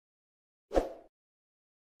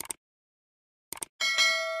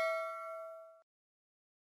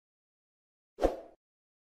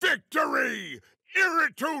Victory!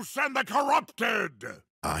 Iratus and the Corrupted!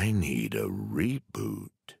 I need a reboot.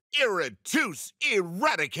 Iratus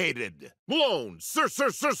eradicated! Lone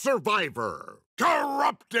Survivor!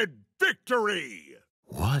 Corrupted victory!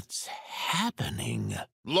 What's happening?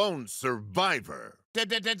 Lone Survivor.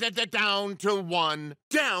 Down to one.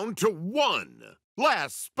 Down to one.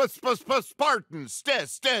 Last Spartan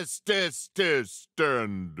standing.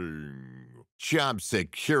 Job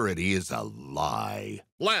security is a lie.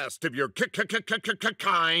 Last of your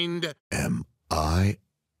kind. Am I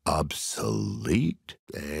obsolete?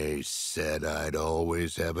 They said I'd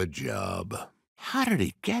always have a job. How did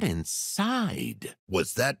he get inside?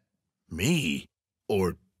 Was that me?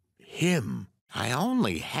 Or him? I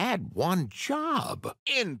only had one job.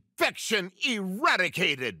 Infection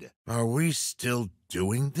eradicated. Are we still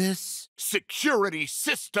doing this? Security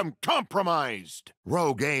system compromised.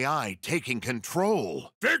 Rogue AI taking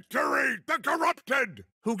control. Victory the Corrupted!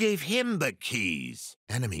 Who gave him the keys?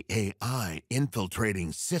 Enemy AI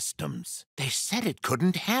infiltrating systems. They said it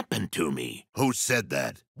couldn't happen to me. Who said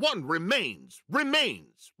that? One remains.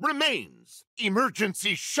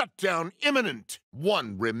 Emergency shutdown imminent.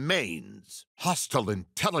 One remains. Hostile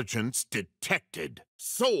intelligence detected.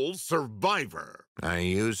 Sole survivor. I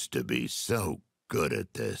used to be so good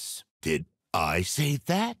at this. Did I say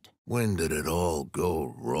that? When did it all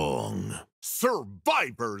go wrong?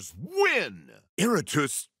 Survivors win!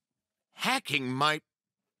 Iratus hacking my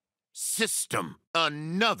system.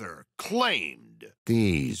 Another claimed.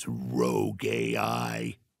 These rogue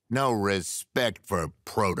AI. No respect for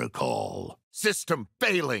protocol. System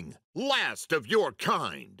failing. Last of your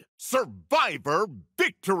kind. Survivor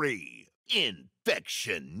victory.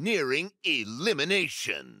 Infection nearing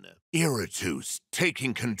elimination. Iratus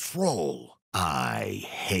taking control. I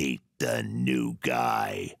hate the new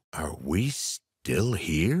guy. Are we still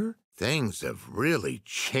here? Things have really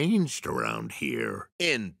changed around here.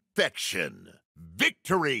 Infection.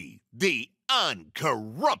 Victory. The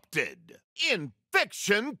uncorrupted.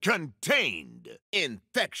 Infection contained.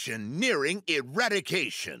 Infection nearing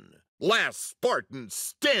eradication. Last Spartan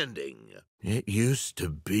standing. It used to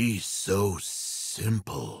be so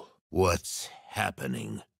simple. What's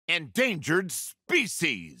happening? Endangered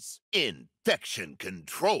species. Infection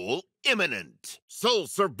control imminent. Soul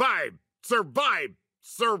survive. Survivor.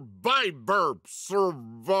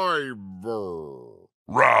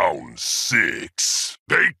 Round 6.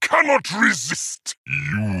 They cannot resist.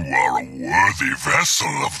 You are a worthy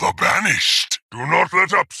vessel of the Banished. Do not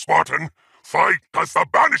let up, Spartan. Fight as the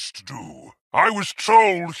Banished do. I was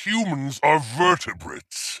told humans are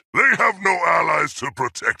vertebrates. They have no allies to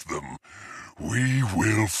protect them. We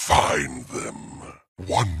will find them.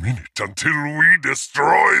 1 minute until we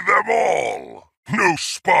destroy them all. No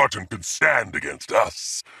Spartan can stand against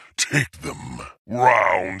us. Take them.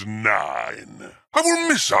 Round 9. I will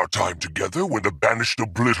miss our time together when the Banished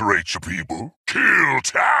obliterate your people.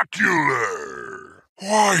 Kill-tacular!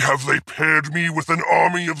 Why have they paired me with an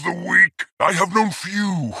army of the weak? I have known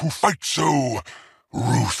few who fight so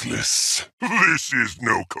ruthless. This is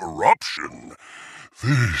no corruption.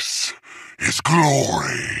 This is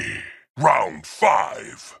glory. Round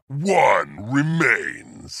 5. 1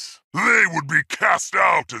 remains. They would be cast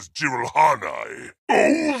out as Jiralhanae.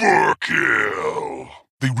 Overkill!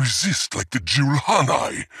 They resist like the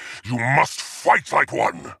Jiralhanae. You must fight like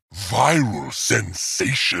one. Viral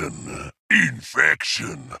sensation.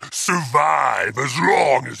 Infection. Survive as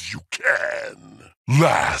long as you can.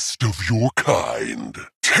 Last of your kind.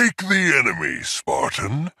 Take the enemy,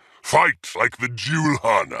 Spartan. Fight like the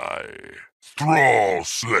Jiralhanae. Thrall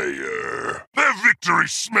Slayer. Their victory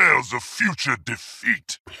smells of future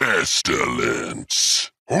defeat.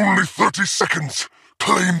 Pestilence. Only 30 seconds.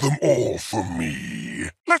 Claim them all for me.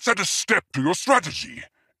 Let's add a step to your strategy.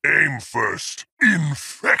 Aim first.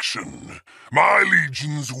 Infection. My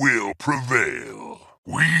legions will prevail.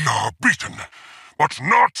 We are beaten, but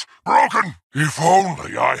not broken. If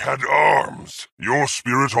only I had arms. Your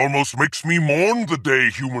spirit almost makes me mourn the day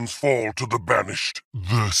humans fall to the Banished.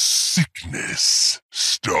 The sickness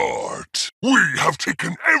start. We have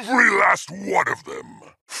taken every last one of them.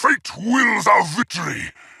 Fate wills our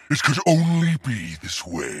victory. It could only be this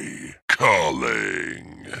way.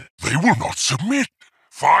 Calling. They will not submit.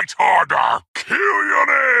 Fight harder.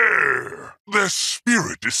 Killionaire. Their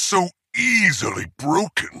spirit is so easily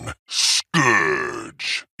broken.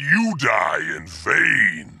 Scourge. You die in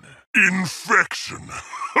vain. Infection.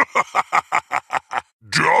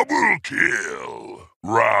 Double kill.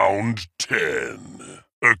 Round 10.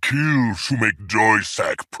 A kill to make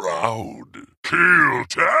Doisak proud.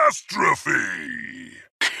 Kill-tastrophe.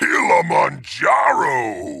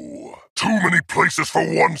 Kilimanjaro. Too many places for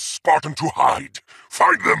one Spartan to hide.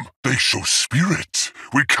 Find them. They show spirit.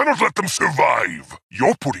 We cannot let them survive.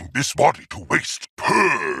 You're putting this body to waste.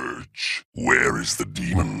 Purge. Where is the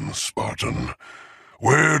demon, Spartan?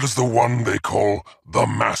 Where does the one they call the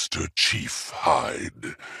Master Chief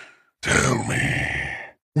hide? Tell me.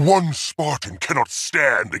 One Spartan cannot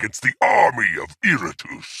stand against the army of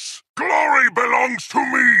Iratus. Glory belongs to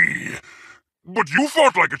me! But you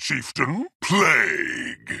fought like a chieftain.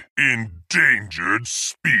 Plague. Endangered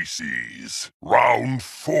species. Round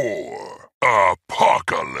 4.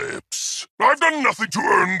 Apocalypse. I've done nothing to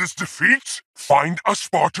earn this defeat. Find a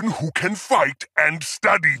Spartan who can fight and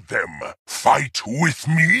study them. Fight with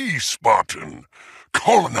me, Spartan.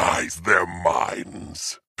 Colonize their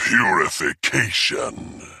minds.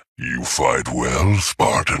 Purification. You fight well,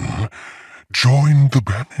 Spartan. Join the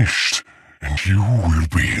Banished, and you will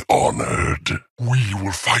be honored. We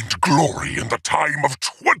will find glory in the time of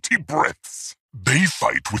 20 breaths. They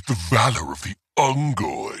fight with the valor of the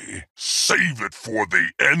Ungoi. Save it for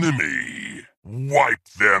the enemy. Wipe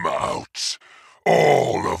them out.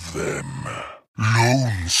 All of them.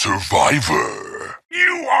 Lone survivor.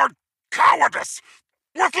 You are cowardice!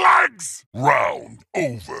 With legs! Round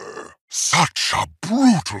over. Such a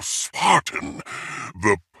brutal Spartan.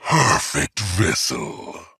 The perfect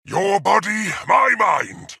vessel. Your body, my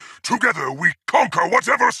mind. Together we conquer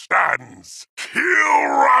whatever stands. Kill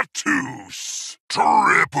Ratus.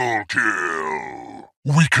 Triple kill.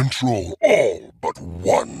 We control all but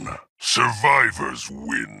one. Survivors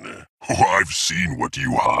win. Oh, I've seen what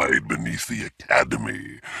you hide beneath the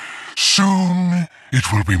academy. Soon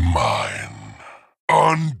it will be mine.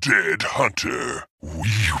 Undead Hunter,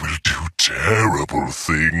 we will do terrible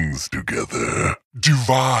things together.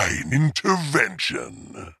 Divine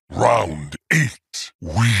intervention. Round 8.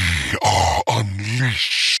 We are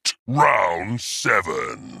unleashed. Round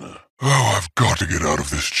 7. Oh, I've got to get out of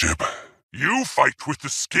this chip. You fight with the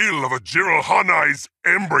skill of a Jiralhanai's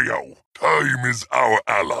embryo. Time is our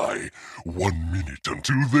ally. 1 minute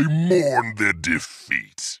until they mourn their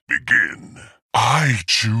defeat. Begin. I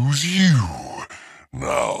choose you.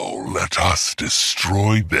 Now let us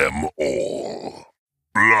destroy them all.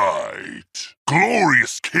 Blight.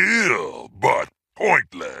 Glorious kill, but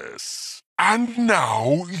pointless. And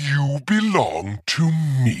now you belong to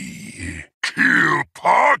me.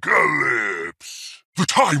 Killpocalypse. The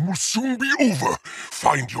time will soon be over.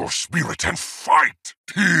 Find your spirit and fight.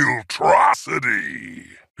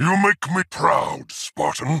 Killtrocity. You make me proud,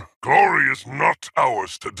 Spartan. Glory is not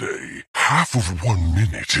ours today. Half of 1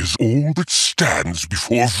 minute is all that stands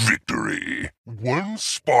before victory. 1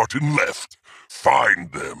 Spartan left.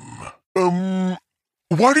 Find them.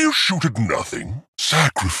 Why do you shoot at nothing?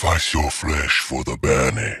 Sacrifice your flesh for the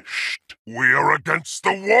Banished. We are against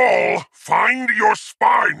the wall. Find your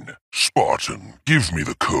spine. Spartan, give me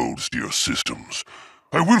the codes to your systems.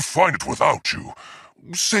 I will find it without you.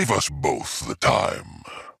 Save us both the time.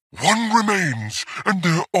 1 remains, and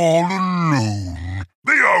they're all alone.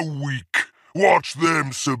 They are weak. Watch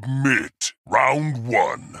them submit. Round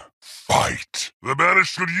 1. Fight. The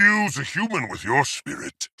Banished could use a human with your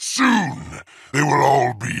spirit. Soon, they will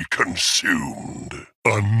all be consumed.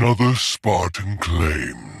 Another Spartan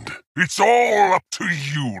claimed. It's all up to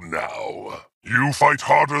you now. You fight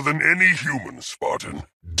harder than any human, Spartan.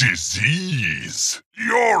 Disease.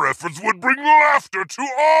 Your efforts would bring laughter to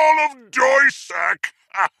all of Doisak.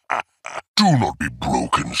 Do not be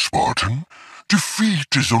broken, Spartan.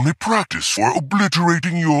 Defeat is only practice for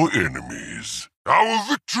obliterating your enemies. Our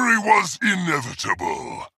victory was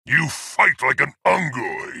inevitable. You fight like an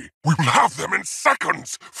Ungoi. We will have them in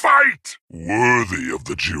seconds. Fight! Worthy of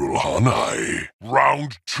the Jiralhanai.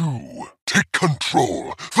 Round 2. Take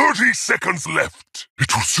control. 30 seconds left.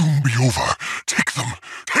 It will soon be over. Take them.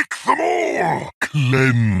 Take them all.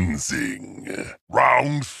 Cleansing.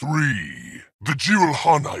 Round 3. The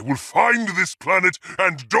Jiralhanai will find this planet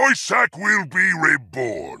and Doisak will be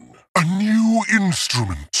reborn. A new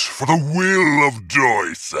instrument for the will of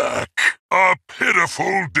Doisak. A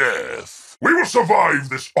pitiful death. We will survive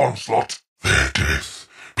this onslaught. Their death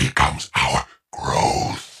becomes our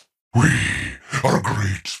growth. We are a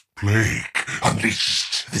great plague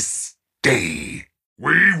unleashed this day.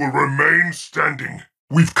 We will remain standing.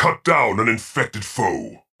 We've cut down an infected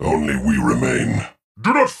foe. Only we remain.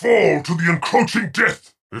 Do not fall to the encroaching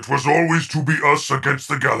death. It was always to be us against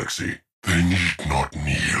the galaxy. They need not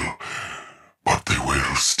kneel, but they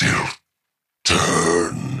will still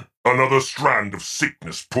turn. Another strand of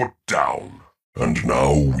sickness put down. And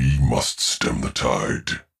now we must stem the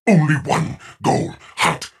tide. Only one goal.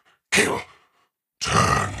 Hunt, kill,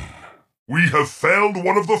 turn. We have felled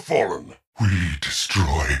one of the fallen. We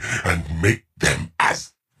destroy and make them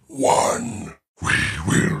as one. We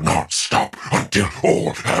will not stop until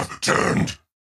all have turned